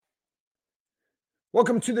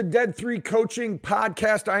Welcome to the Dead 3 Coaching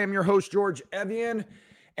Podcast. I am your host, George Evian.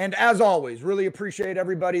 And as always, really appreciate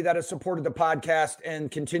everybody that has supported the podcast and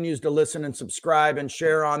continues to listen and subscribe and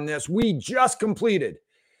share on this. We just completed,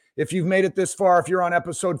 if you've made it this far, if you're on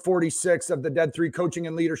episode 46 of the Dead 3 Coaching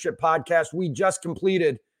and Leadership Podcast, we just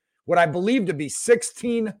completed what I believe to be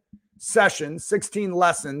 16 sessions, 16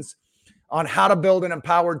 lessons on how to build an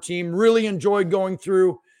empowered team. Really enjoyed going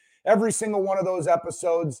through every single one of those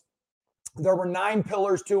episodes. There were 9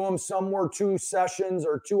 pillars to them. Some were 2 sessions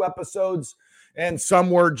or 2 episodes, and some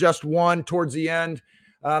were just one towards the end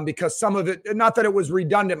because some of it, not that it was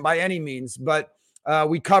redundant by any means, but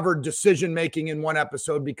we covered decision-making in one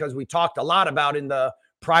episode because we talked a lot about in the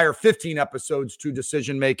prior 15 episodes to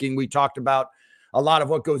decision-making. We talked about a lot of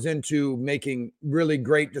what goes into making really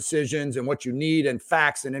great decisions and what you need and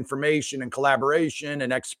facts and information and collaboration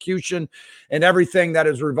and execution and everything that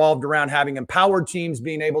is revolved around having empowered teams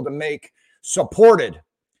being able to make supported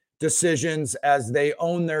decisions as they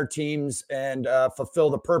own their teams and fulfill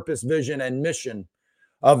the purpose, vision, and mission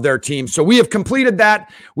of their team. So we have completed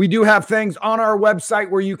that. We do have things on our website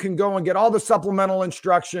where you can go and get all the supplemental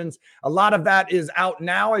instructions. A lot of that is out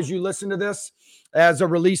now as you listen to this as a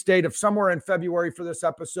release date of somewhere in February for this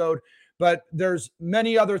episode. But there's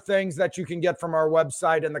many other things that you can get from our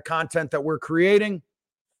website and the content that we're creating.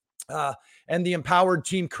 And the empowered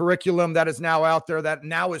team curriculum that is now out there that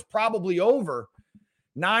now is probably over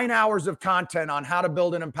 9 hours of content on how to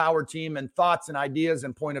build an empowered team and thoughts and ideas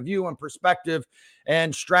and point of view and perspective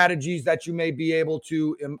and strategies that you may be able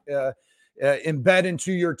to embed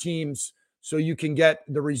into your teams so you can get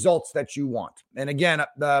the results that you want. And again,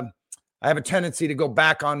 I have a tendency to go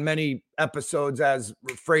back on many episodes as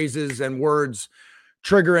phrases and words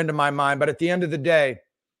trigger into my mind. But at the end of the day,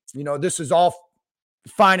 this is all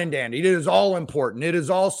fine and dandy. It is all important. It is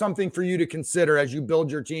all something for you to consider as you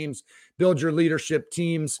build your teams, build your leadership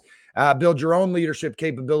teams, build your own leadership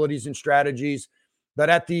capabilities and strategies. But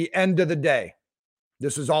at the end of the day,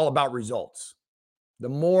 this is all about results. The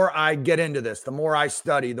more I get into this, the more I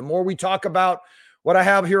study, the more we talk about what I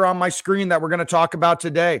have here on my screen that we're going to talk about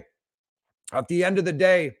today. At the end of the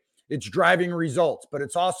day, it's driving results, but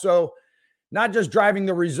it's also not just driving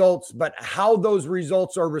the results, but how those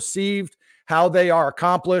results are received, how they are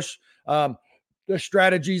accomplished, the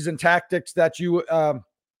strategies and tactics that you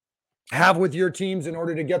have with your teams in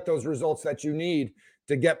order to get those results that you need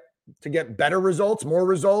to get better results, more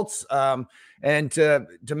results, and to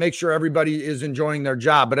make sure everybody is enjoying their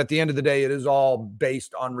job. But at the end of the day, it is all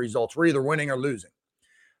based on results. We're either winning or losing.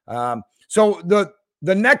 So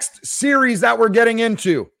the next series that we're getting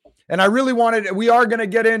into, and we are going to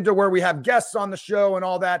get into where we have guests on the show and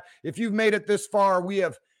all that. If you've made it this far,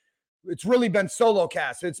 it's really been solo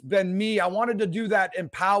cast. It's been me. I wanted to do that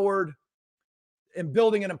empowered and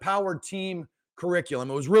building an empowered team curriculum.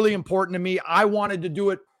 It was really important to me. I wanted to do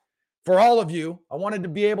it for all of you. I wanted to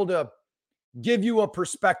be able to give you a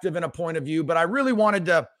perspective and a point of view, but I really wanted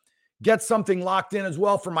to get something locked in as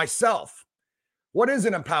well for myself. What is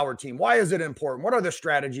an empowered team? Why is it important? What are the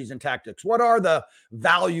strategies and tactics? What are the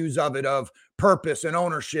values of it, of purpose and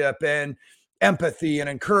ownership and empathy and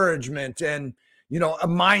encouragement and a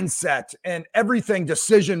mindset and everything,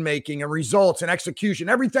 decision-making and results and execution,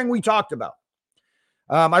 everything we talked about.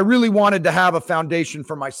 I really wanted to have a foundation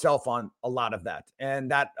for myself on a lot of that.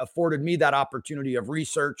 And that afforded me that opportunity of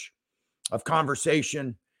research, of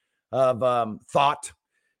conversation, of thought,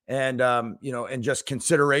 and, and just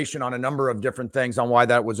consideration on a number of different things on why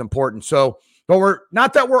that was important. So, but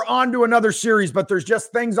we're on to another series, but there's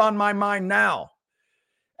just things on my mind now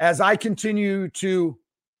as I continue to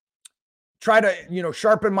try to,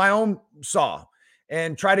 sharpen my own saw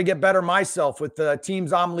and try to get better myself with the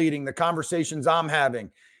teams I'm leading, the conversations I'm having,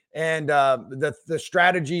 and the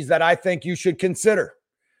strategies that I think you should consider.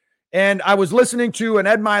 And I was listening to an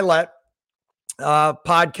Ed Milet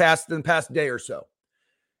podcast in the past day or so.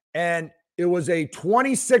 And it was a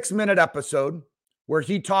 26-minute episode where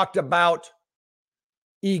he talked about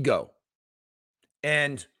ego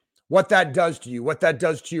and what that does to you, what that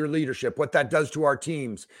does to your leadership, what that does to our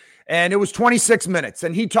teams. And it was 26 minutes.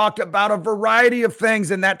 And he talked about a variety of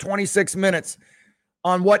things in that 26 minutes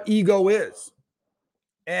on what ego is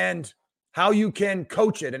and how you can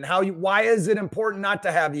coach it and why is it important not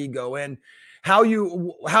to have ego and how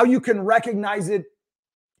you can recognize it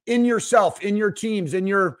in yourself, in your teams, in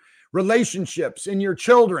your relationships, in your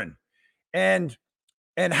children, and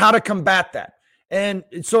how to combat that. And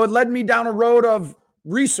so it led me down a road of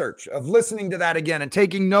research, of listening to that again and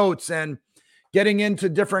taking notes and getting into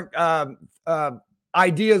different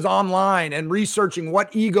ideas online and researching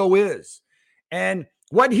what ego is. And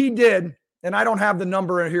what he did, and I don't have the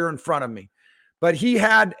number here in front of me, but he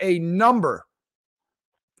had a number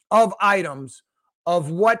of items of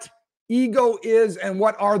what ego is and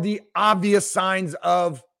what are the obvious signs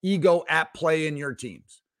of ego at play in your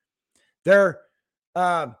teams.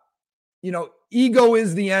 Ego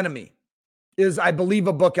is the enemy is, I believe,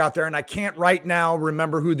 a book out there, and I can't right now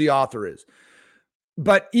remember who the author is.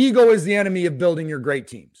 But ego is the enemy of building your great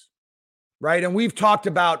teams, right? And we've talked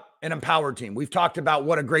about an empowered team. We've talked about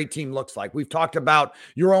what a great team looks like. We've talked about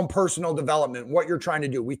your own personal development, what you're trying to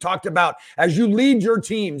do. We've talked about as you lead your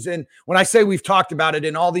teams. And when I say we've talked about it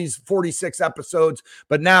in all these 46 episodes,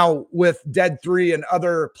 but now with Dead 3 and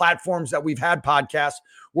other platforms that we've had podcasts,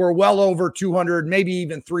 we're well over 200, maybe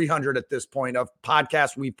even 300 at this point of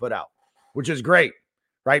podcasts we put out, which is great,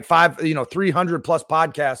 right? 300 plus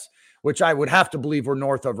podcasts, which I would have to believe we're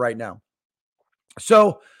north of right now.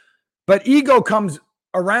 So, but ego comes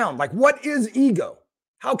around. Like, what is ego?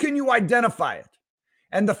 How can you identify it?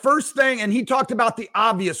 And the first thing, and he talked about the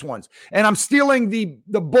obvious ones, and I'm stealing the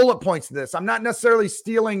bullet points of this. I'm not necessarily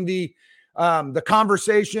stealing the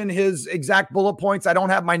conversation, his exact bullet points. I don't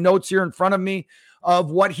have my notes here in front of me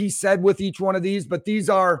of what he said with each one of these, but these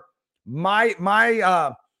are my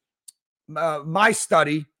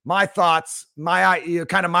study, my thoughts, my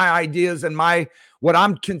ideas, and what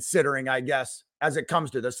I'm considering, I guess, as it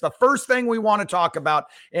comes to this. The first thing we want to talk about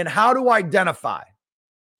and how to identify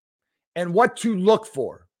and what to look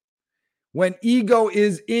for when ego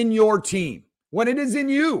is in your team, when it is in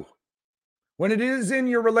you, when it is in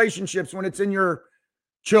your relationships, when it's in your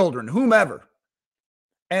children, whomever,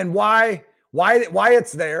 and why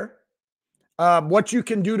it's there, what you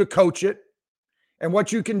can do to coach it, and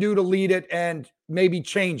what you can do to lead it and maybe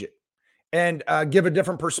change it and give a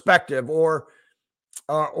different perspective or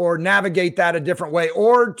navigate that a different way,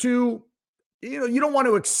 or to, you don't want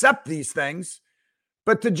to accept these things,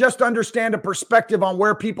 but to just understand a perspective on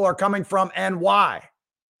where people are coming from and why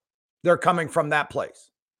they're coming from that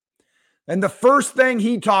place. And the first thing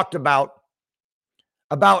he talked about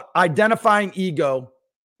identifying ego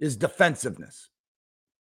is defensiveness.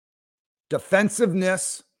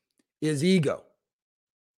 Defensiveness is ego.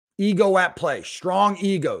 Ego at play, strong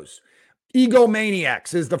egos.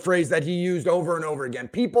 Egomaniacs is the phrase that he used over and over again.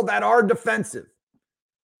 People that are defensive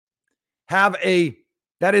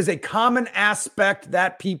that is a common aspect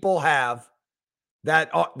that people have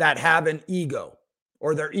that have an ego,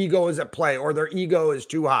 or their ego is at play, or their ego is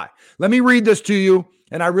too high. Let me read this to you,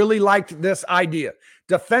 and I really liked this idea.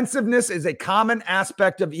 Defensiveness is a common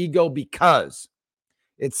aspect of ego because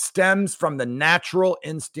it stems from the natural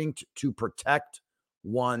instinct to protect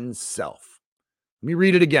oneself. Let me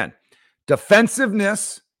read it again.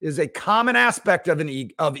 Defensiveness is a common aspect of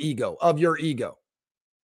your ego.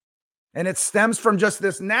 And it stems from just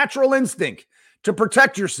this natural instinct to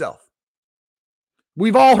protect yourself.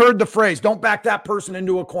 We've all heard the phrase, don't back that person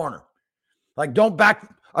into a corner. Like, don't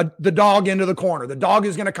back the dog into the corner. The dog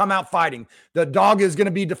is going to come out fighting. The dog is going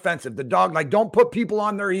to be defensive. Don't put people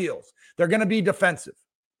on their heels. They're going to be defensive.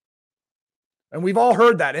 And we've all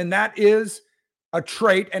heard that. And that is a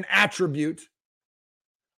trait, an attribute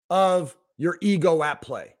of your ego at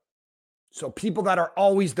play. So people that are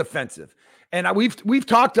always defensive. And we've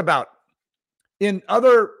talked about in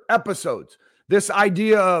other episodes this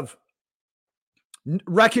idea of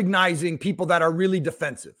recognizing people that are really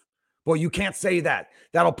defensive. Well, you can't say that.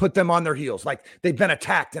 That'll put them on their heels. Like, they've been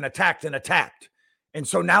attacked and attacked and attacked. And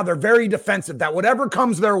so now they're very defensive that whatever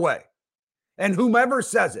comes their way, and whomever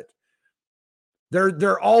says it,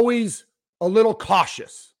 they're always a little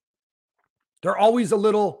cautious. They're always a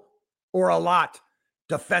little or a lot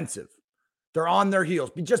defensive. They're on their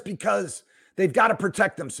heels just because they've got to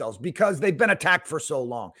protect themselves, because they've been attacked for so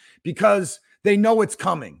long, because they know it's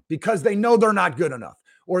coming, because they know they're not good enough,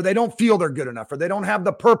 or they don't feel they're good enough, or they don't have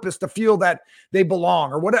the purpose to feel that they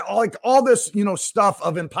belong, or what, like all this, stuff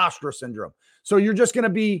of imposter syndrome. So you're just going to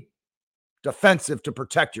be defensive to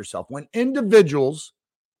protect yourself. When individuals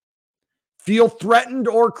feel threatened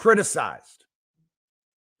or criticized,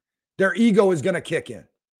 their ego is going to kick in.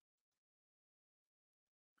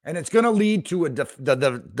 And it's going to lead to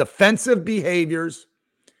the defensive behaviors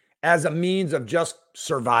as a means of just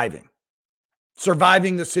surviving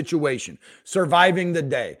the situation, surviving the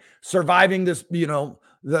day, surviving this,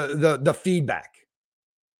 the feedback.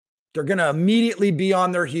 They're going to immediately be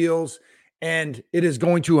on their heels, and it is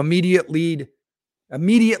going to immediately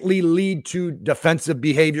lead to defensive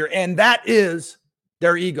behavior. And that is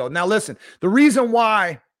their ego. Now, listen, the reason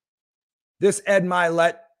why this Ed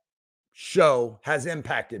Milet show has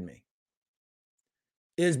impacted me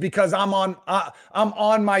is because I'm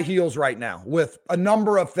on my heels right now with a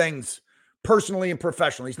number of things personally and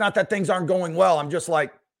professionally. It's not that things aren't going well. I'm just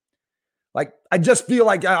like, Like, I just feel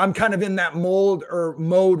like I'm kind of in that mode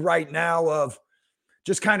right now of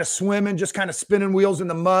just kind of swimming, just kind of spinning wheels in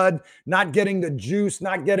the mud, not getting the juice,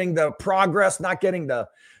 not getting the progress, not getting the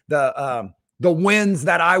wins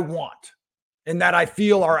that I want and that I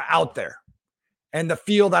feel are out there and the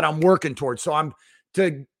feel that I'm working towards. So I'm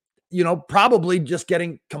probably just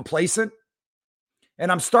getting complacent.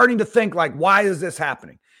 And I'm starting to think like, why is this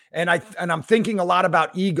happening? And I'm thinking a lot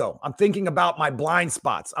about ego. I'm thinking about my blind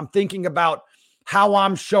spots. I'm thinking about how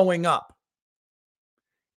I'm showing up.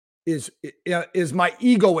 Is my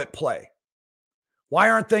ego at play? Why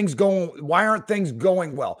aren't things going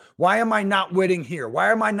well? Why am I not winning here?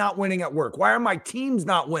 Why am I not winning at work? Why are my teams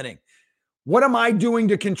not winning? What am I doing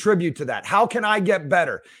to contribute to that? How can I get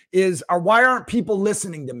better? Why aren't people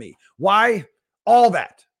listening to me? Why all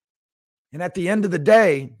that? And at the end of the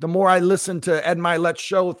day, the more I listen to Ed Milet's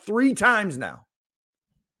show 3 times now,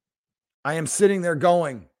 I am sitting there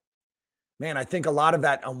going, man, I think a lot of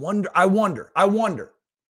that, I wonder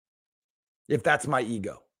if that's my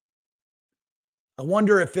ego. I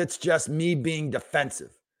wonder if it's just me being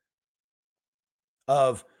defensive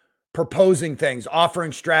of proposing things,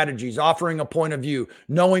 offering strategies, offering a point of view,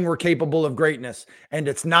 knowing we're capable of greatness, and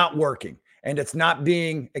it's not working. And it's not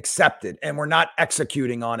being accepted, and we're not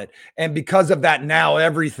executing on it. And because of that, now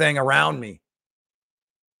everything around me,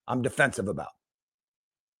 I'm defensive about.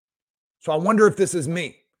 So I wonder if this is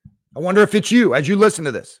me. I wonder if it's you as you listen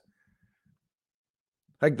to this.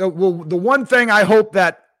 Like the one thing I hope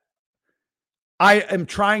that I am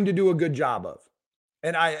trying to do a good job of,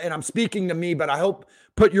 and I'm speaking to me, but I hope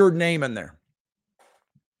put your name in there.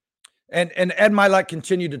 And Ed Milet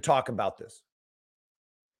continued to talk about this.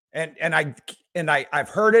 And I've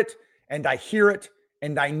heard it, and I hear it,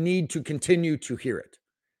 and I need to continue to hear it,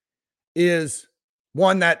 is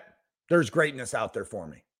one that there's greatness out there for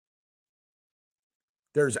me.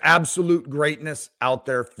 There's absolute greatness out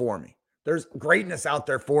there for me. There's greatness out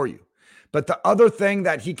there for you. But the other thing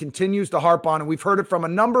that he continues to harp on, and we've heard it from a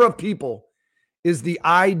number of people, is the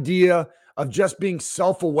idea of just being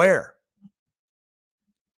self-aware.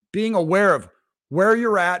 Being aware of where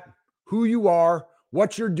you're at, who you are,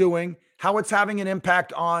 what you're doing, how it's having an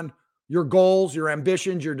impact on your goals, your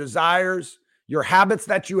ambitions, your desires, your habits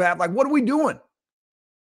that you have. Like, what are we doing?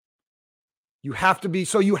 You have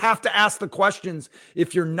to ask the questions.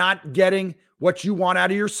 If you're not getting what you want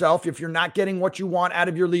out of yourself, if you're not getting what you want out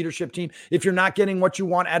of your leadership team, if you're not getting what you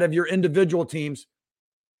want out of your individual teams,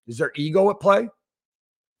 is there ego at play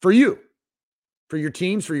for you, for your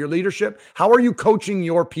teams, for your leadership? How are you coaching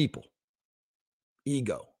your people?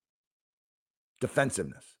 Ego.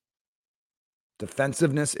 Defensiveness.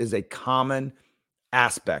 Defensiveness is a common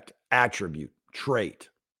aspect, attribute, trait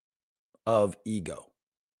of ego.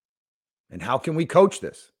 And how can we coach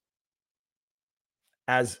this?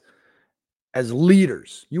 As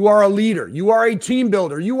leaders, you are a leader, you are a team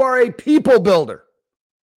builder, you are a people builder.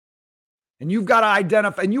 And you've got to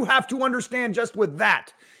identify, and you have to understand just with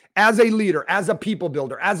that, as a leader, as a people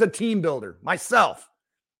builder, as a team builder, myself,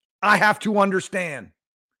 I have to understand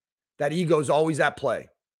that ego is always at play.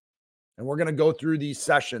 And we're going to go through these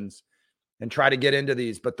sessions and try to get into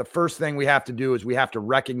these. But the first thing we have to do is we have to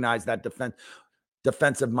recognize that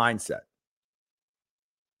defensive mindset.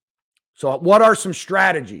 So what are some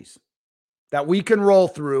strategies that we can roll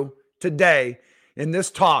through today in this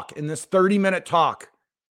talk, in this 30-minute talk,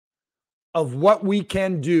 of what we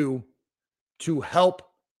can do to help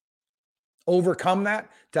overcome that,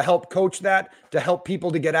 to help coach that, to help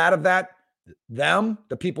people to get out of that,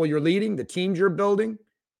 the people you're leading, the teams you're building,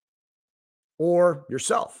 or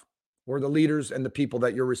yourself, or the leaders and the people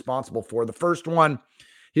that you're responsible for. The first one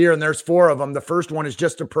here, and there's 4 of them. The first one is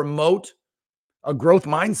just to promote a growth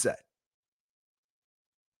mindset.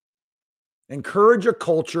 Encourage a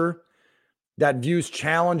culture that views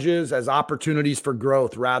challenges as opportunities for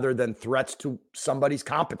growth rather than threats to somebody's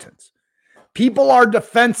competence. People are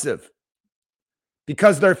defensive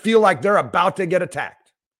because they feel like they're about to get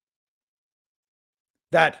attacked.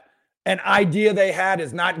 That an idea they had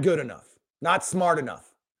is not good enough, not smart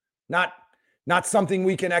enough, not something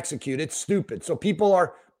we can execute. It's stupid. So people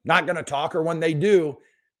are not going to talk, or when they do,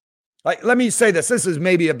 like, let me say this. This is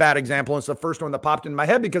maybe a bad example. It's the first one that popped in my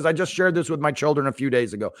head because I just shared this with my children a few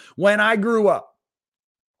days ago. When I grew up,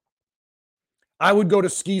 I would go to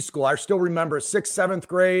ski school. I still remember 6th, 7th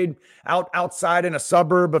grade outside in a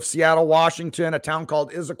suburb of Seattle, Washington, a town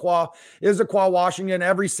called Issaquah, Washington,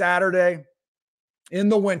 every Saturday in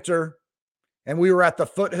the winter. And we were at the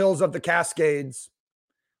foothills of the Cascades.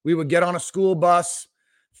 We would get on a school bus,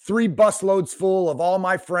 3 busloads full of all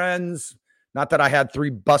my friends. Not that I had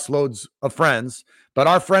 3 busloads of friends, but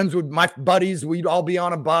our friends my buddies, we'd all be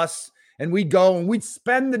on a bus And we'd go and we'd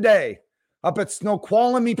spend the day up at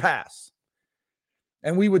Snoqualmie Pass.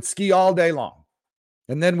 And we would ski all day long.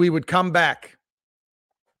 And then we would come back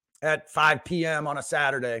at 5 p.m. on a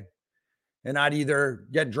Saturday. And I'd either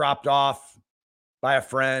get dropped off by a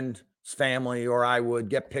friend's family, or I would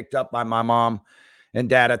get picked up by my mom and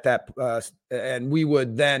dad at that. And we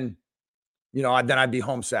would then, then I'd be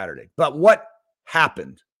home Saturday. But what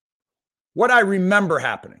happened, what I remember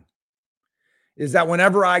happening, is that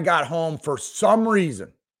whenever I got home, for some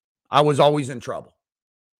reason, I was always in trouble.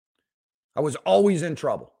 I was always in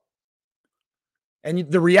trouble. And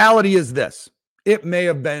the reality is this: it may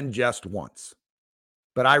have been just once,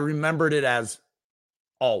 but I remembered it as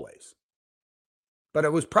always. But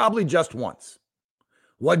it was probably just once.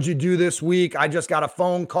 What'd you do this week? I just got a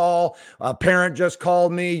phone call. A parent just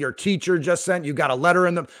called me. Your teacher just sent you got a letter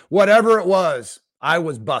in them. Whatever it was, I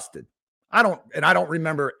was busted. I don't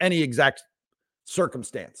remember any exact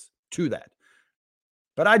circumstance to that.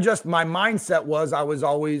 But my mindset was I was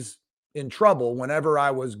always in trouble whenever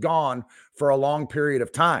I was gone for a long period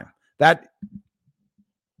of time. That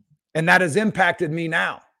has impacted me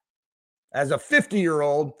now. As a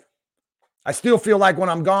 50-year-old, I still feel like when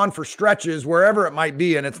I'm gone for stretches, wherever it might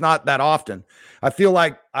be, and it's not that often, I feel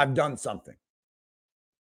like I've done something.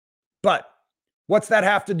 But what's that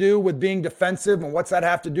have to do with being defensive? And what's that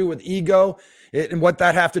have to do with ego? And what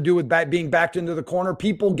that have to do with being backed into the corner?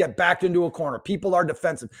 People get backed into a corner. People are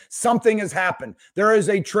defensive. Something has happened. There is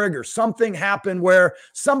a trigger. Something happened where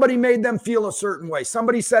somebody made them feel a certain way.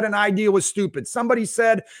 Somebody said an idea was stupid. Somebody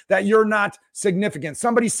said that you're not significant.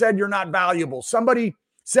 Somebody said you're not valuable. Somebody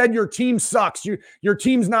said your team sucks. Your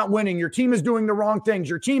team's not winning. Your team is doing the wrong things.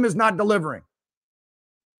 Your team is not delivering.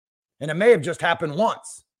 And it may have just happened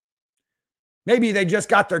once. Maybe they just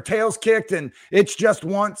got their tails kicked and it's just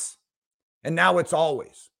once, and now it's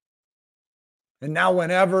always. And now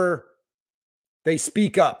whenever they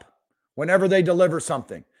speak up, whenever they deliver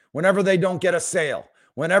something, whenever they don't get a sale,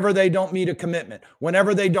 whenever they don't meet a commitment,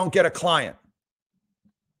 whenever they don't get a client,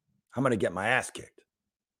 I'm going to get my ass kicked.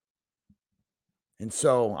 And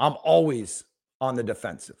so I'm always on the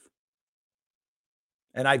defensive.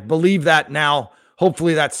 And I believe that now,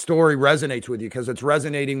 hopefully that story resonates with you, because it's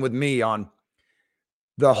resonating with me on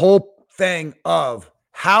the whole thing of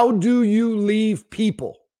how do you leave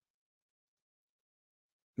people?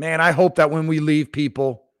 Man, I hope that when we leave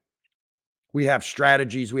people, we have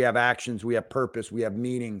strategies, we have actions, we have purpose, we have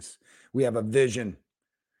meanings, we have a vision.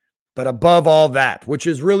 But above all that, which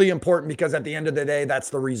is really important because at the end of the day, that's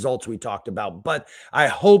the results we talked about. But I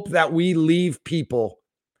hope that we leave people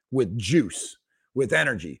with juice, with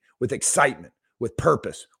energy, with excitement, with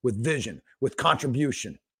purpose, with vision, with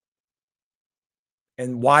contribution,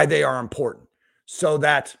 and why they are important, so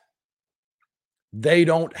that they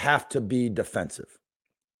don't have to be defensive.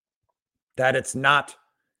 That it's not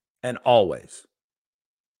an always.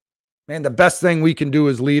 Man, the best thing we can do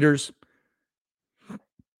as leaders,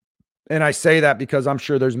 and I say that because I'm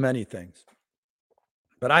sure there's many things,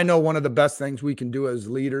 but I know one of the best things we can do as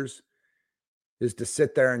leaders is to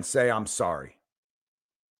sit there and say, I'm sorry.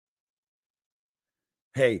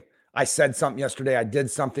 Hey, I said something yesterday. I did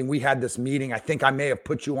something. We had this meeting. I think I may have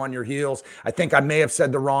put you on your heels. I think I may have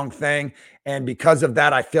said the wrong thing. And because of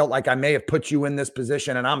that, I felt like I may have put you in this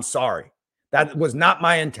position, and I'm sorry. That was not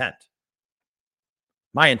my intent.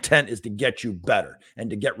 My intent is to get you better and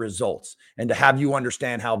to get results and to have you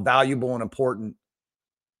understand how valuable and important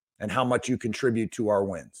and how much you contribute to our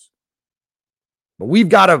wins. But we've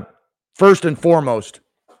got to, first and foremost,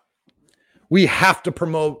 we have to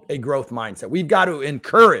promote a growth mindset. We've got to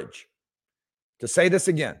encourage, to say this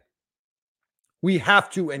again, we have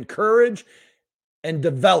to encourage and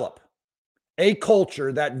develop a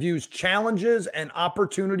culture that views challenges and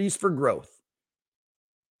opportunities for growth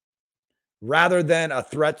rather than a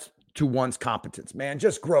threat to one's competence. Man,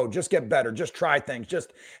 just grow, just get better, just try things,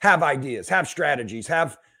 just have ideas, have strategies,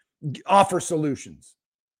 offer solutions.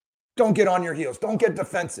 Don't get on your heels. Don't get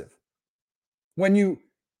defensive.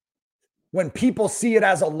 When people see it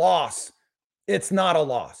as a loss, it's not a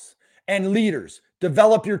loss. And leaders,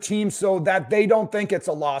 develop your team so that they don't think it's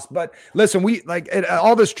a loss. But listen,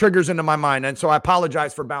 all this triggers into my mind. And so I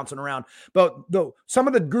apologize for bouncing around. But some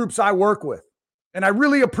of the groups I work with, and I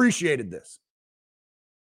really appreciated this.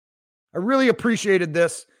 I really appreciated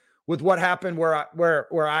this with what happened where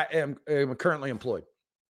I am currently employed.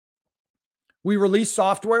 We released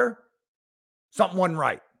software, something wasn't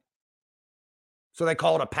right. So they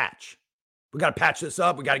call it a patch. We got to patch this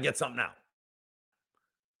up. We got to get something out.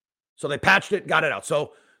 So they patched it, got it out.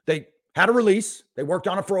 So they had a release. They worked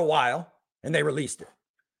on it for a while, and they released it.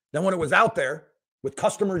 Then when it was out there with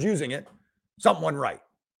customers using it, something wasn't right.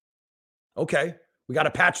 Okay, we got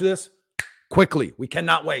to patch this quickly. We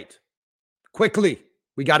cannot wait. Quickly,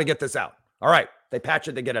 we got to get this out. All right, they patch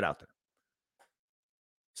it, they get it out there.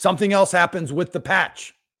 Something else happens with the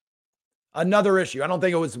patch. Another issue. I don't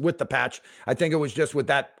think it was with the patch. I think it was just with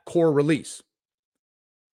that core release.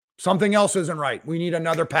 Something else isn't right. We need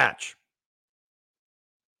another patch.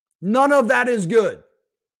 None of that is good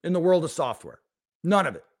in the world of software. None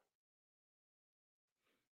of it.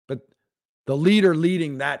 But the leader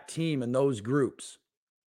leading that team and those groups,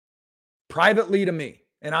 privately to me,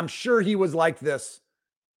 and I'm sure he was like this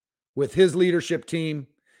with his leadership team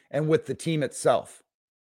and with the team itself.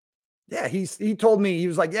 Yeah, he told me, he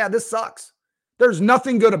was like, yeah, this sucks. There's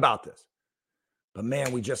nothing good about this. But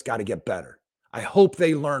man, we just got to get better. I hope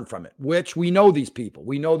they learn from it, which we know these people.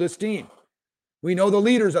 We know this team. We know the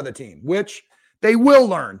leaders of the team, which they will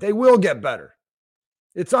learn. They will get better.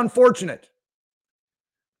 It's unfortunate.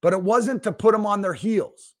 But it wasn't to put them on their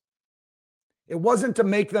heels. It wasn't to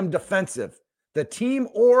make them defensive. The team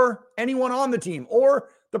or anyone on the team or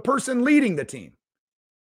the person leading the team.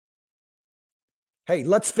 Hey,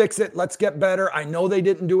 let's fix it. Let's get better. I know they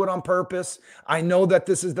didn't do it on purpose. I know that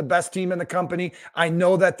this is the best team in the company. I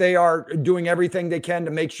know that they are doing everything they can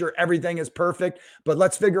to make sure everything is perfect. But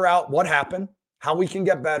let's figure out what happened, how we can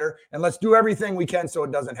get better, and let's do everything we can so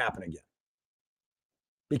it doesn't happen again.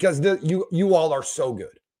 Because you all are so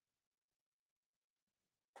good.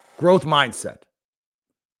 Growth mindset.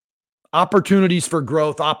 Opportunities for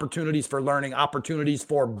growth, opportunities for learning, opportunities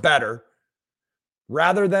for better,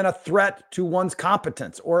 rather than a threat to one's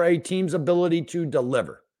competence or a team's ability to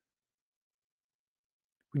deliver.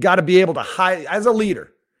 We got to be able to, as a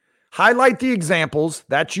leader, highlight the examples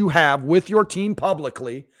that you have with your team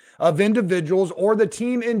publicly of individuals or the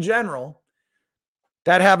team in general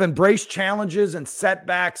that have embraced challenges and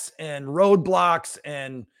setbacks and roadblocks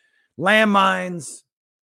and landmines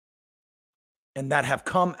and that have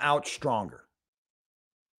come out stronger.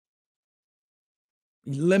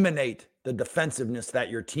 Eliminate the defensiveness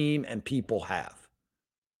that your team and people have.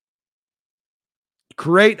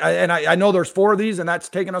 Create, and I know there's 4 of these, and that's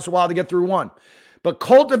taken us a while to get through one. But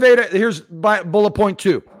cultivate it. Here's bullet point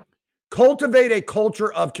 2. Cultivate a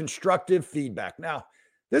culture of constructive feedback. Now,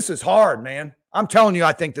 this is hard, man. I'm telling you,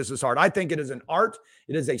 I think this is hard. I think it is an art.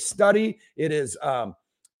 It is a study. It is,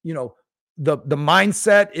 the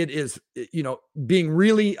mindset. It is, being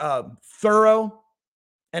really thorough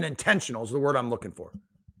and intentional is the word I'm looking for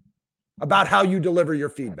about how you deliver your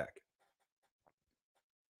feedback.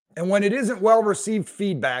 And when it isn't well-received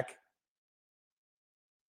feedback,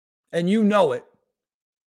 and you know it,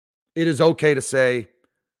 it is okay to say,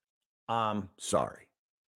 I'm sorry.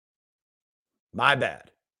 My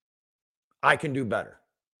bad. I can do better.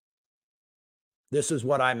 This is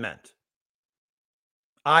what I meant.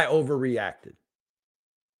 I overreacted.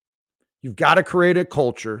 You've got to create a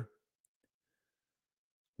culture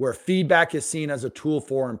where feedback is seen as a tool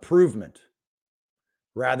for improvement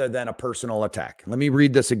rather than a personal attack. Let me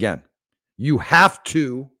read this again. You have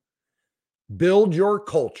to build your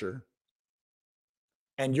culture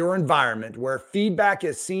and your environment where feedback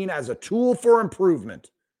is seen as a tool for improvement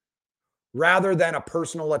rather than a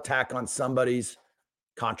personal attack on somebody's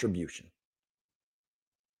contribution.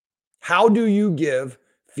 How do you give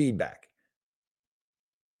feedback?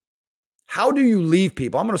 How do you leave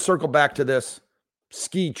people? I'm going to circle back to this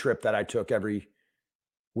ski trip that I took every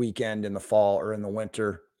weekend in the fall or in the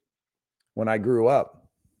winter when I grew up.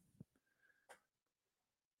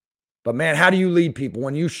 But man, how do you lead people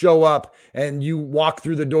when you show up and you walk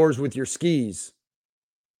through the doors with your skis?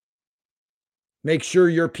 Make sure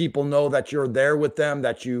your people know that you're there with them,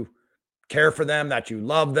 that you care for them, that you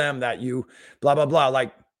love them, that you blah, blah, blah.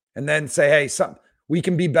 And then say, hey, we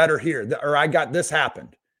can be better here. Or I got this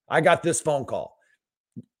happened. I got this phone call.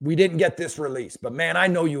 We didn't get this release, but man, I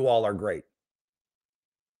know you all are great.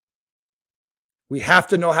 We have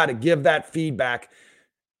to know how to give that feedback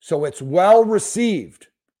so it's well received.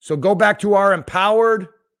 So go back to our empowered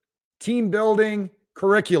team building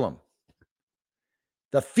curriculum.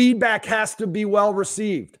 The feedback has to be well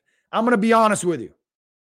received. I'm going to be honest with you.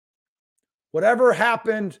 Whatever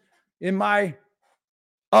happened in my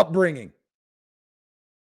upbringing,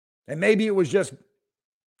 and maybe it was just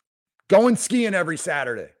going skiing every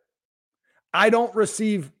Saturday, I don't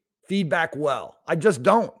receive feedback well. I just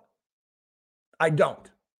don't. I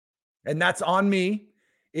don't. And that's on me.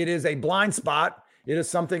 It is a blind spot. It is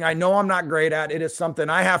something I know I'm not great at. It is something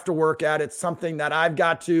I have to work at. It's something that I've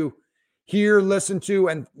got to hear, listen to,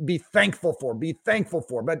 and be thankful for.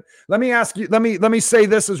 But let me ask you, let me say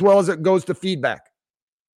this as well as it goes to feedback.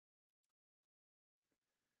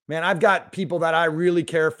 Man, I've got people that I really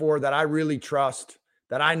care for, that I really trust,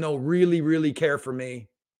 that I know really, really care for me,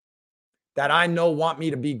 that I know want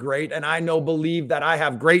me to be great, and I know believe that I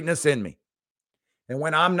have greatness in me. And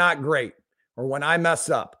when I'm not great, or when I mess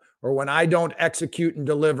up, or when I don't execute and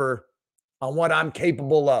deliver on what I'm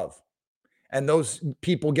capable of, and those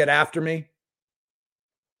people get after me,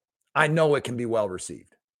 I know it can be well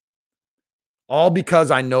received. All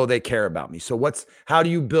because I know they care about me. So how do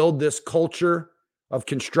you build this culture of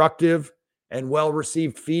constructive and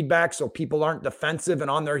well-received feedback so people aren't defensive and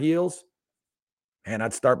on their heels? And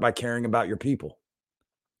I'd start by caring about your people.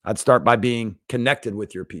 I'd start by being connected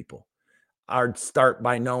with your people. I'd start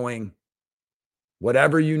by knowing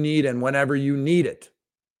whatever you need and whenever you need it.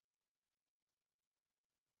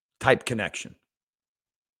 Type connection.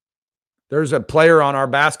 There's a player on our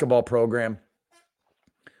basketball program.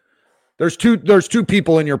 There's two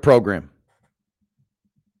people in your program,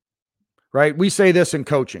 right? We say this in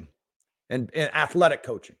coaching and athletic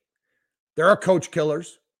coaching. There are coach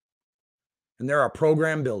killers and there are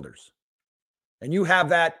program builders. And you have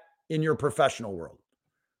that in your professional world.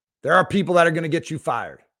 There are people that are going to get you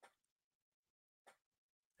fired.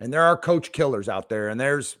 And there are coach killers out there, and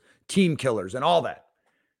there's team killers and all that.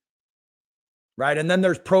 Right? And then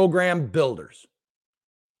there's program builders.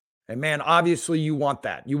 And man, obviously you want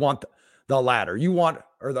that. You want the latter. You want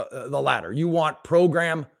the latter. You want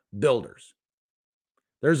program builders.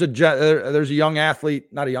 There's a young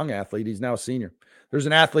athlete, not a young athlete, he's now a senior. There's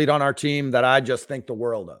an athlete on our team that I just think the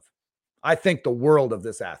world of. I think the world of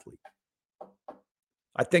this athlete.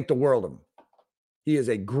 I think the world of him. He is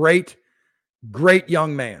a great, great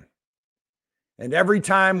young man. And every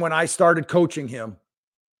time when I started coaching him,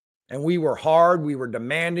 and we were hard, we were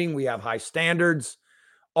demanding, we have high standards,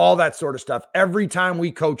 all that sort of stuff. Every time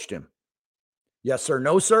we coached him, yes, sir,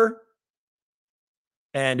 no, sir.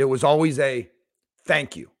 And it was always a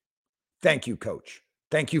thank you. Thank you, coach.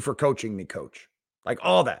 Thank you for coaching me, coach. Like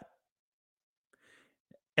all that.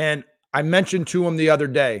 And I mentioned to him the other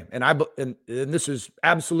day, and this is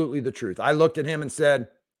absolutely the truth. I looked at him and said,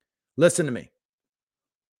 listen to me.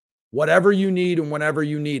 Whatever you need and whenever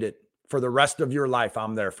you need it for the rest of your life,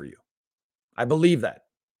 I'm there for you. I believe that.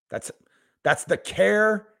 That's the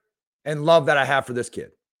care and love that I have for this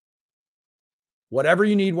kid. Whatever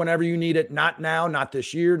you need, whenever you need it, not now, not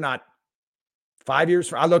this year, not 5 years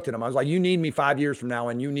from. I looked at him. I was like, you need me 5 years from now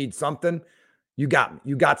and you need something, you got me.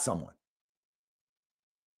 You got someone.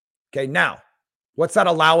 Okay, now, what's that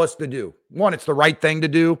allow us to do? One, it's the right thing to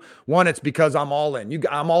do. One, it's because I'm all in.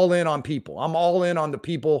 I'm all in on people. I'm all in on the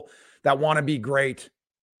people that want to be great,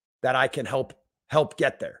 that I can help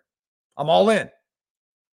get there. I'm all in.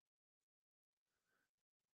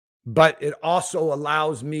 But it also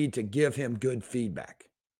allows me to give him good feedback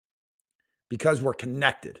because we're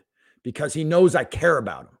connected, because he knows I care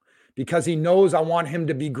about him, because he knows I want him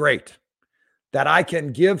to be great, that I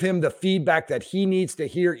can give him the feedback that he needs to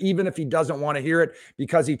hear, even if he doesn't want to hear it,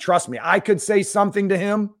 because he trusts me. I could say something to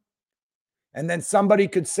him, and then somebody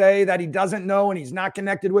could say that he doesn't know and he's not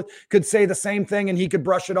connected with, could say the same thing and he could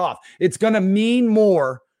brush it off. It's going to mean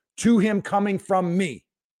more to him coming from me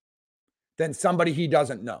than somebody he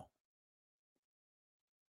doesn't know.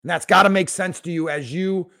 And that's got to make sense to you as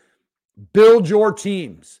you build your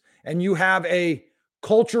teams and you have a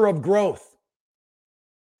culture of growth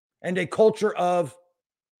and a culture of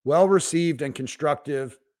well-received and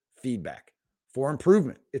constructive feedback for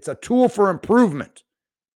improvement. It's a tool for improvement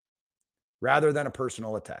rather than a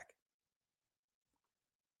personal attack.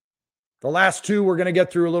 The last two we're going to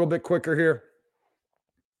get through a little bit quicker here.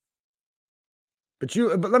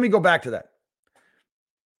 But let me go back to that.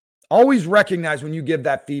 Always recognize when you give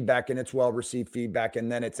that feedback and it's well-received feedback and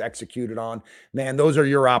then it's executed on, man, those are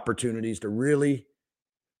your opportunities to really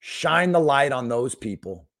shine the light on those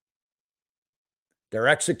people, their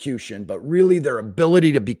execution, but really their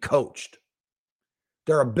ability to be coached,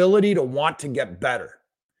 their ability to want to get better,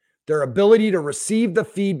 their ability to receive the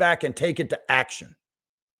feedback and take it to action.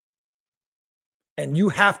 And you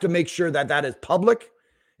have to make sure that that is public,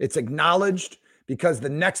 it's acknowledged, because the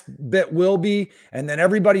next bit will be, and then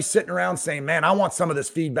everybody's sitting around saying, man, I want some of this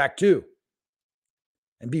feedback too.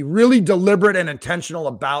 And be really deliberate and intentional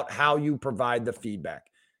about how you provide the feedback.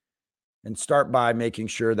 And start by making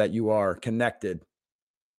sure that you are connected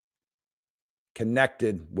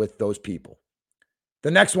with those people.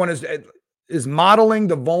 The next one is modeling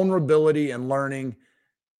the vulnerability and learning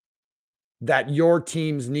that your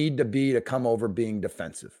teams need to be to come over being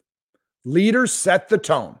defensive. Leaders set the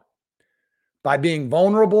tone by being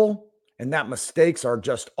vulnerable, and that mistakes are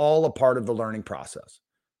just all a part of the learning process.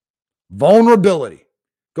 Vulnerability.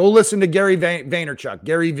 Go listen to Gary Vaynerchuk,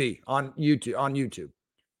 Gary V on YouTube.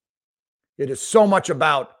 It is so much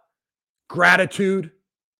about gratitude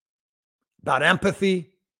about empathy,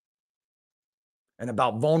 and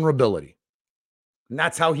about vulnerability. And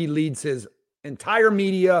that's how he leads his entire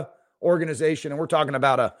media organization. And we're talking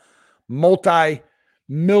about a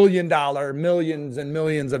multi-million dollar, millions and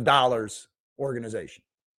millions of dollars organization.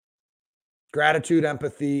 Gratitude,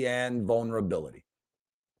 empathy, and vulnerability.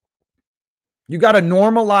 You got to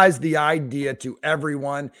normalize the idea to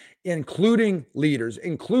everyone, including leaders,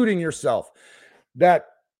 including yourself, that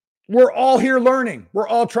we're all here learning. We're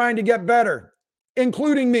all trying to get better,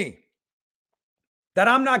 including me. That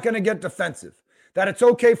I'm not going to get defensive. That it's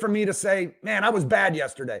okay for me to say, man, I was bad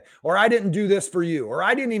yesterday, or I didn't do this for you, or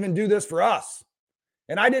I didn't even do this for us,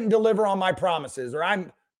 and I didn't deliver on my promises, or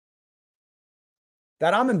I'm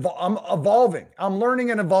evolving. I'm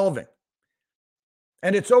learning and evolving.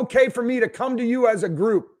 And it's okay for me to come to you as a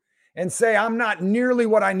group and say, I'm not nearly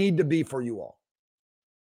what I need to be for you all.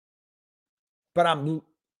 But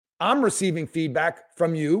I'm receiving feedback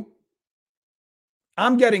from you.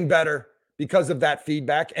 I'm getting better because of that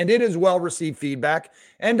feedback, and it is well-received feedback,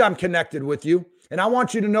 and I'm connected with you. And I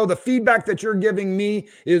want you to know the feedback that you're giving me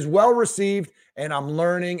is well-received, and I'm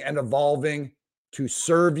learning and evolving to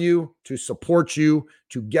serve you, to support you,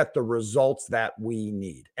 to get the results that we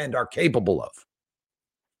need and are capable of.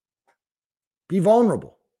 Be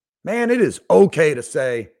vulnerable. Man, it is okay to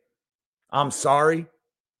say, I'm sorry.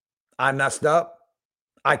 I messed up.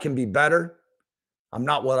 I can be better. I'm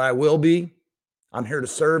not what I will be. I'm here to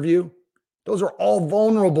serve you. Those are all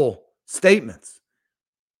vulnerable statements.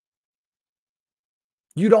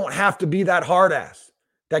 You don't have to be that hard ass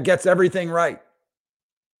that gets everything right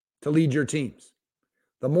to lead your teams.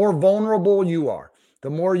 The more vulnerable you are, the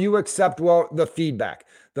more you accept the feedback,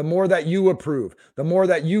 the more that you approve, the more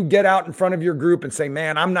that you get out in front of your group and say,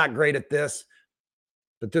 man, I'm not great at this,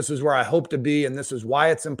 but this is where I hope to be, and this is why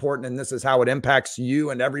it's important, and this is how it impacts you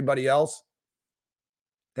and everybody else.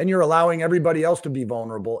 Then you're allowing everybody else to be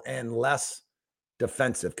vulnerable and less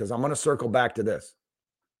defensive, because I'm going to circle back to this.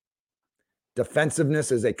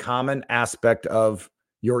 Defensiveness is a common aspect of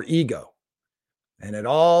your ego, and it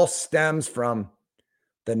all stems from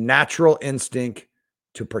the natural instinct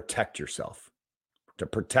to protect yourself, to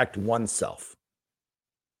protect oneself.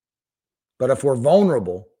 But if we're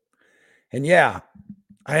vulnerable, and yeah,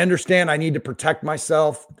 I understand I need to protect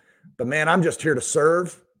myself, but man, I'm just here to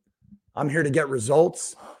serve. I'm here to get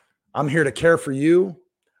results. I'm here to care for you.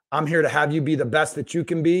 I'm here to have you be the best that you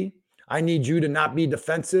can be. I need you to not be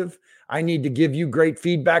defensive. I need to give you great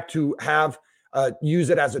feedback to have use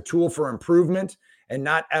it as a tool for improvement and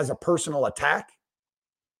not as a personal attack.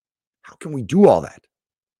 How can we do all that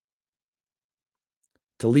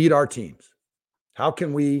to lead our teams? How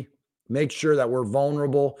can we make sure that we're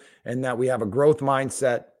vulnerable and that we have a growth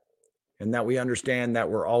mindset and that we understand that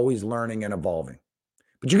we're always learning and evolving?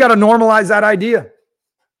 But you got to normalize that idea.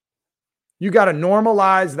 You got to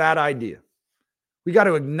normalize that idea. We got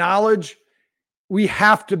to acknowledge, we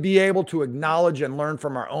have to be able to acknowledge and learn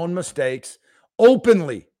from our own mistakes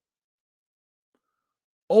openly.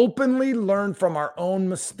 Openly learn from our own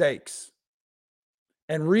mistakes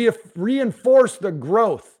and reinforce the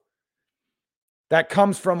growth that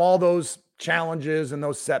comes from all those challenges and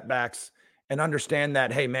those setbacks, and understand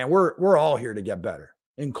that, hey, man, we're all here to get better,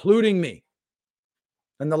 including me.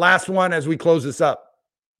 And the last one as we close this up.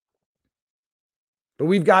 But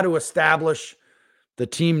we've got to establish the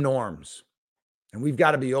team norms, and we've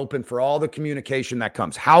got to be open for all the communication that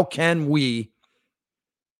comes. How can we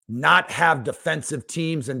not have defensive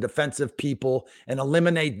teams and defensive people and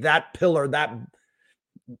eliminate that pillar,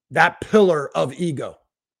 that pillar of ego?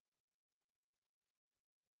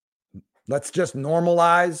 Let's just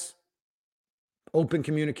normalize open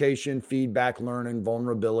communication, feedback, learning,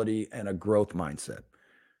 vulnerability, and a growth mindset.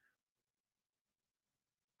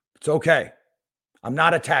 It's okay. I'm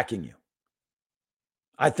not attacking you.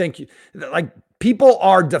 I think like people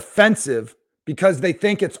are defensive because they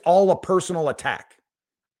think it's all a personal attack,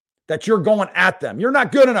 that you're going at them. You're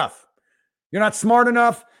not good enough. You're not smart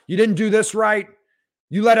enough. You didn't do this right.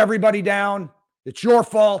 You let everybody down. It's your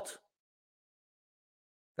fault.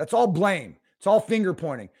 That's all blame. It's all finger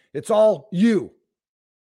pointing. It's all you.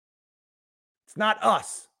 It's not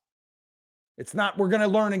us. It's not, we're going to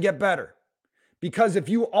learn and get better. Because if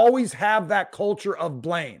you always have that culture of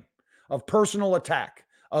blame, of personal attack,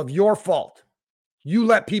 of your fault, you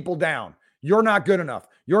let people down, you're not good enough,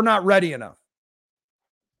 you're not ready enough.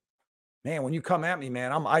 Man, when you come at me,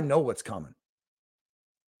 man, I know what's coming.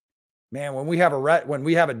 Man, when we have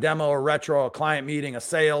a demo, a retro, a client meeting, a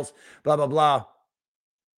sales, blah, blah, blah,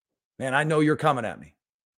 man, I know you're coming at me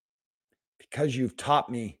because you've taught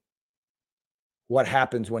me what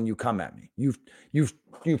happens when you come at me.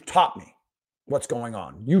 You've taught me. what's going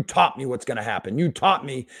on. You taught me what's going to happen. You taught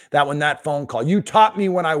me that when that phone call, you taught me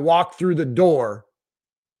when I walk through the door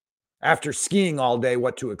after skiing all day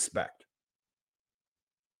what to expect.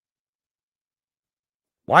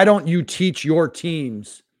 Why don't you teach your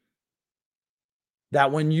teams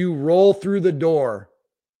that when you roll through the door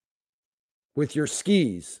with your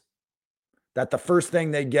skis, that the first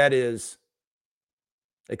thing they get is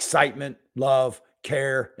excitement, love,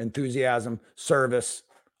 care, enthusiasm, service,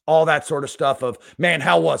 all that sort of stuff of, man,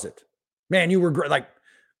 how was it? Man, you were great. Like,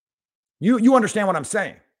 you understand what I'm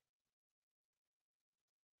saying.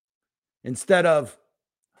 Instead of,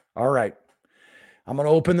 all right, I'm going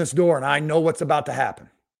to open this door and I know what's about to happen.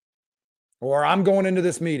 Or I'm going into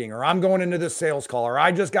this meeting, or I'm going into this sales call, or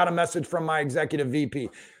I just got a message from my executive VP.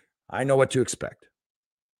 I know what to expect.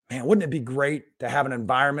 Man, wouldn't it be great to have an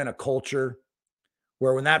environment, a culture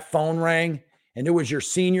where when that phone rang and it was your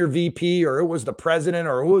senior VP, or it was the president,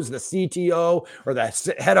 or it was the CTO, or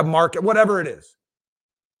the head of market, whatever it is,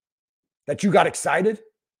 that you got excited?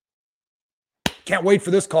 Can't wait for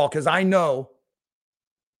this call because I know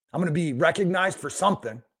I'm going to be recognized for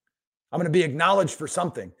something. I'm going to be acknowledged for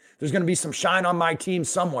something. There's going to be some shine on my team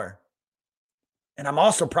somewhere. And I'm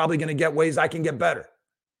also probably going to get ways I can get better.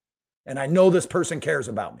 And I know this person cares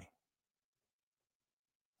about me.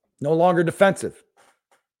 No longer defensive.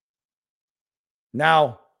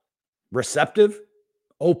 Now, receptive,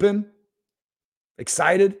 open,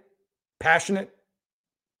 excited, passionate.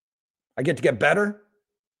 I get to get better.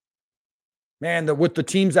 Man, with the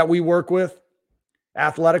teams that we work with,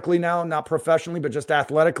 athletically now, not professionally, but just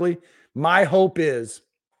athletically, my hope is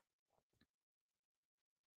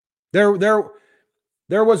there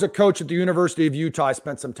was a coach at the University of Utah I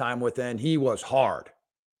spent some time with, and he was hard.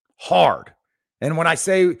 And when I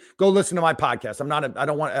say go listen to my podcast,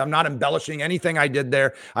 I'm not embellishing anything I did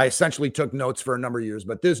there. I essentially took notes for a number of years,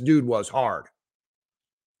 but this dude was hard.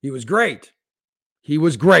 He was great.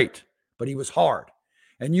 But he was hard.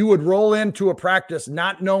 And you would roll into a practice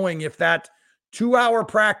not knowing if that 2-hour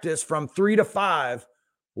practice from 3 to 5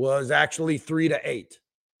 was actually 3 to 8.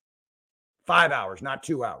 5 hours, not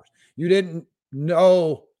 2 hours. You didn't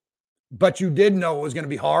know, but you did know it was going to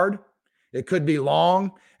be hard. It could be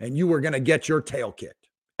long, and you were going to get your tail kicked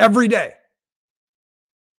every day.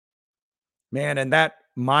 Man, and that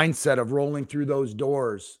mindset of rolling through those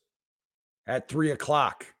doors at 3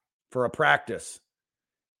 o'clock for a practice,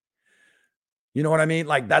 you know what I mean?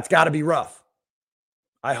 Like, that's got to be rough.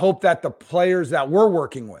 I hope that the players that we're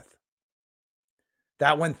working with,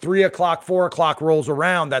 that when 3 o'clock, 4 o'clock rolls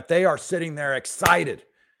around, that they are sitting there excited.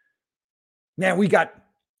 Man, we got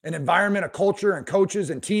an environment, a culture, and coaches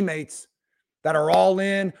and teammates that are all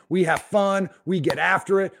in. We have fun. We get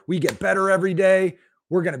after it. We get better every day.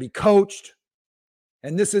 We're going to be coached.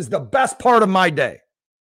 And this is the best part of my day.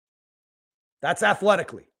 That's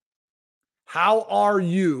athletically. How are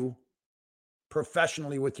you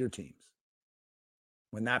professionally with your teams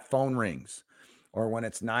when that phone rings or when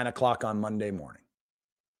it's 9 o'clock on Monday morning?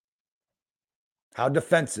 How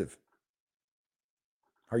defensive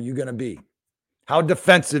are you going to be? How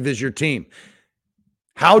defensive is your team?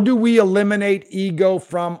 How do we eliminate ego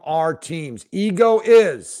from our teams? Ego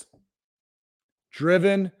is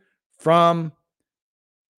driven from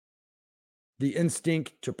the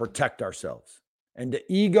instinct to protect ourselves. And the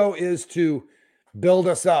ego is to build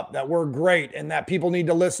us up, that we're great and that people need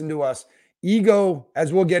to listen to us. Ego,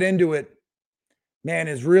 as we'll get into it, man,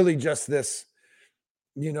 is really just this,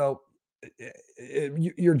 you're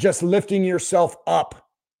just lifting yourself up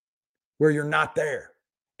where you're not there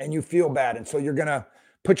and you feel bad. And so you're going to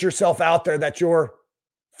put yourself out there that you're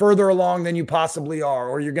further along than you possibly are,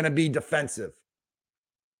 or you're going to be defensive.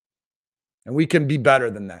 And we can be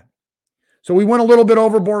better than that. So we went a little bit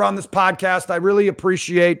overboard on this podcast. I really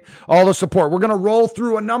appreciate all the support. We're going to roll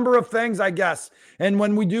through a number of things, I guess. And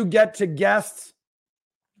when we do get to guests,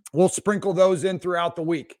 we'll sprinkle those in throughout the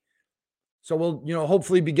week. So we'll,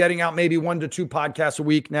 hopefully be getting out maybe 1 to 2 podcasts a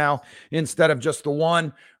week now instead of just the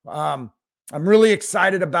one. I'm really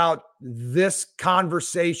excited about this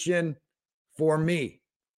conversation for me.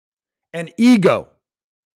 An ego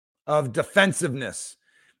of defensiveness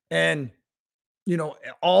and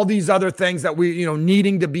all these other things that we,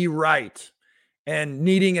 needing to be right and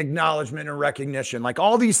needing acknowledgement and recognition, like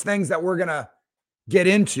all these things that we're going to get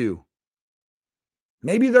into.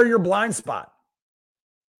 Maybe they're your blind spot.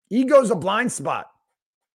 Ego's a blind spot.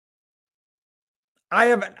 I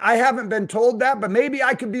haven't been told that, but maybe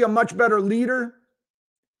I could be a much better leader.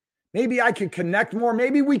 Maybe I could connect more.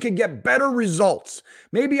 Maybe we could get better results.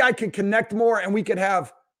 Maybe I could connect more and we could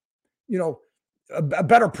have, a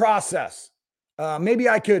better process. Maybe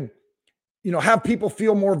I could, have people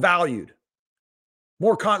feel more valued.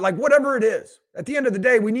 like whatever it is. At the end of the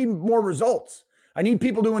day, we need more results. I need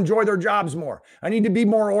people to enjoy their jobs more. I need to be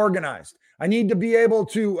more organized. I need to be able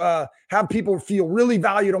to have people feel really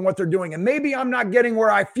valued on what they're doing. And maybe I'm not getting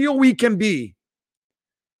where I feel we can be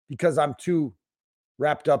because I'm too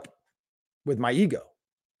wrapped up with my ego.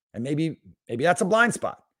 And maybe that's a blind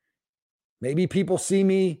spot. Maybe people see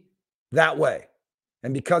me that way.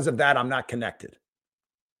 And because of that, I'm not connected.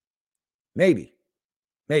 Maybe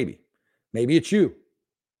it's you.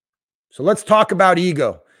 So let's talk about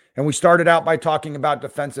ego. And we started out by talking about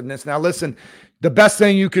defensiveness. Now, listen, the best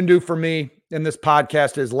thing you can do for me in this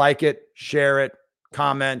podcast is like it, share it,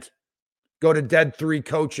 comment, go to Dead 3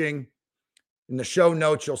 Coaching. In the show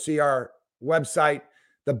notes, you'll see our website.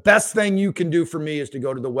 The best thing you can do for me is to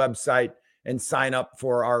go to the website and sign up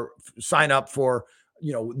for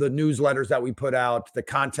the newsletters that we put out, the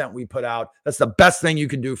content we put out. That's the best thing you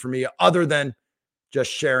can do for me other than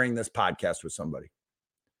just sharing this podcast with somebody.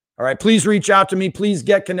 All right, please reach out to me. Please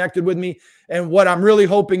get connected with me. And what I'm really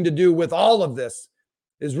hoping to do with all of this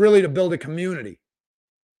is really to build a community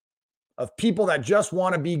of people that just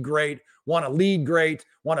want to be great, want to lead great,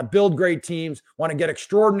 want to build great teams, want to get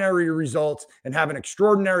extraordinary results, and have an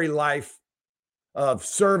extraordinary life of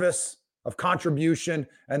service, of contribution,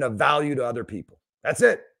 and of value to other people. That's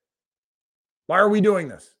it. Why are we doing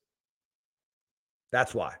this?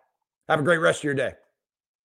 That's why. Have a great rest of your day.